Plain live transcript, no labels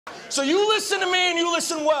So you listen to me and you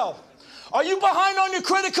listen well. Are you behind on your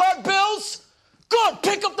credit card bills? Good,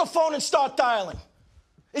 pick up the phone and start dialing.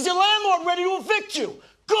 Is your landlord ready to evict you?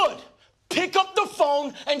 Good, pick up the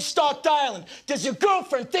phone and start dialing. Does your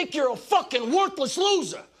girlfriend think you're a fucking worthless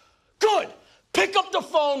loser? Good, pick up the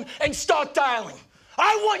phone and start dialing.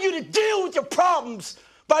 I want you to deal with your problems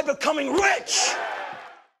by becoming rich.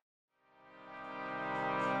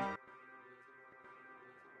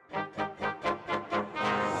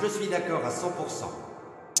 Je suis d'accord à 100%.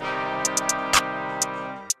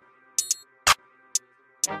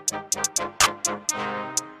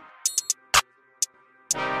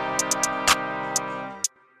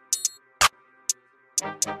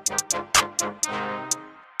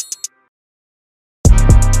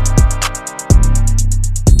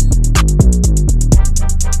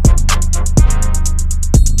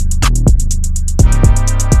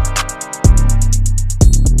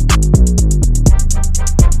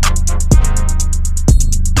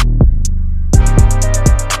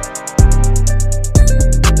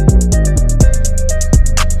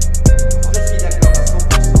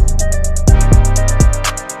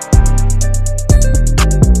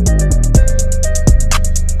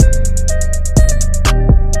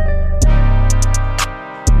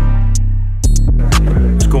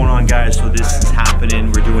 Guys, so this is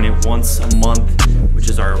happening. We're doing it once a month, which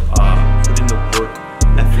is our put in the work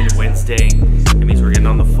effing Wednesday.